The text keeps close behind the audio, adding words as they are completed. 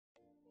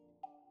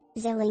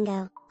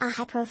Zilingo, a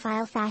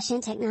high-profile fashion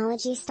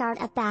technology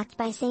startup backed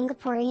by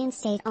Singaporean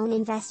state-owned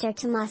investor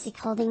Temasek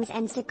Holdings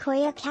and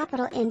Sequoia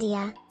Capital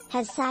India,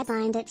 has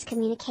sidelined its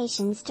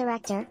communications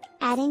director,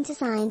 adding to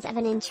signs of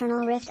an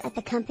internal rift at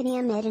the company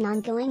amid an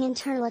ongoing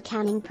internal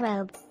accounting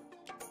probe.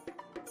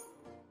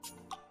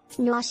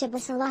 Naushaba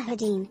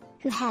Salahuddin,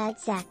 who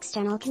heads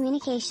external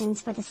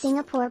communications for the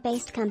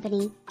Singapore-based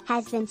company,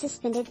 has been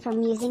suspended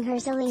from using her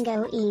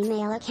Zilingo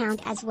email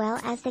account as well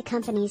as the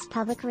company's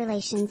public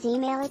relations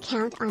email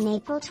account on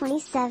April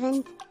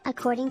 27,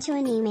 according to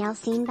an email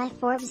seen by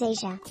Forbes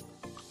Asia.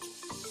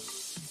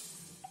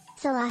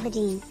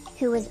 Salahuddin,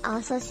 who was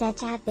also said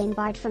to have been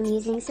barred from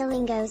using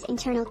Zilingo's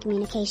internal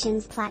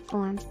communications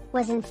platform,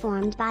 was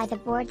informed by the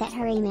board that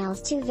her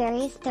emails to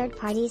various third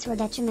parties were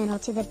detrimental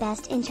to the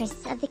best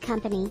interests of the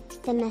company,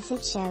 the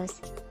message shows.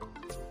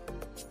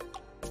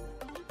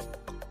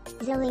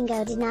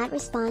 Zilingo did not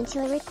respond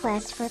to a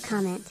request for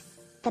comment.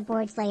 The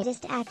board's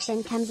latest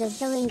action comes as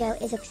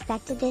Zilingo is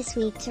expected this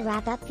week to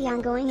wrap up the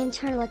ongoing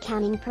internal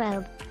accounting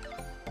probe.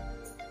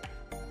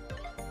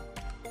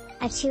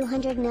 A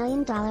 $200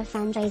 million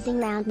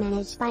fundraising round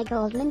managed by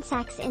Goldman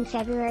Sachs in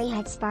February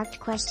had sparked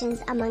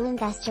questions among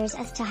investors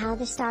as to how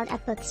the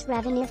startup books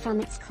revenue from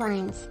its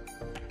clients.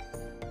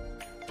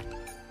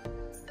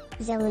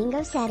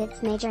 Zilingo said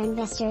its major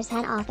investors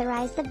had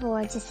authorized the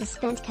board to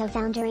suspend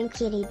co-founder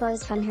Nkiti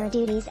Bose from her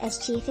duties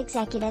as chief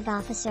executive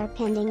officer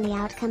pending the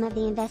outcome of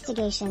the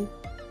investigation.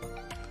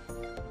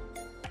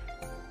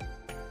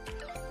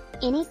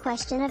 Any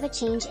question of a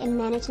change in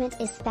management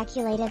is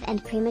speculative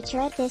and premature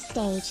at this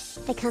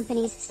stage, the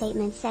company's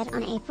statement said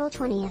on April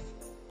 20.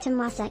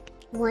 Temasek,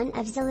 one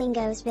of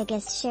Zilingo's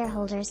biggest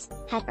shareholders,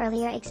 had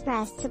earlier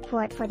expressed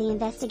support for the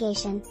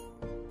investigation.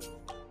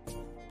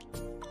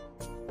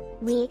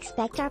 "We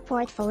expect our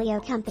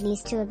portfolio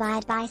companies to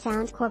abide by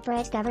sound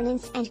corporate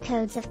governance and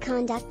codes of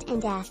conduct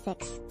and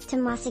ethics,"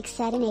 Temasek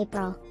said in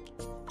April.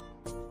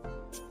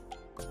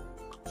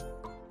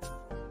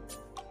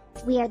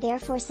 "We are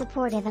therefore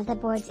supportive of the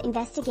board's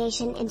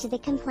investigation into the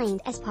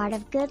complaint as part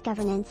of good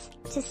governance,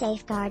 to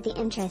safeguard the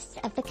interests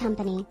of the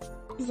company."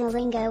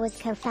 Zilingo was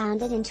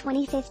co-founded in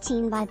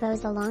 2015 by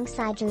Bose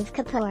alongside Dhruv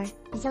Kapoor,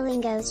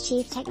 Zilingo's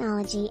chief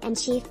technology and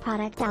chief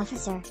product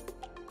officer.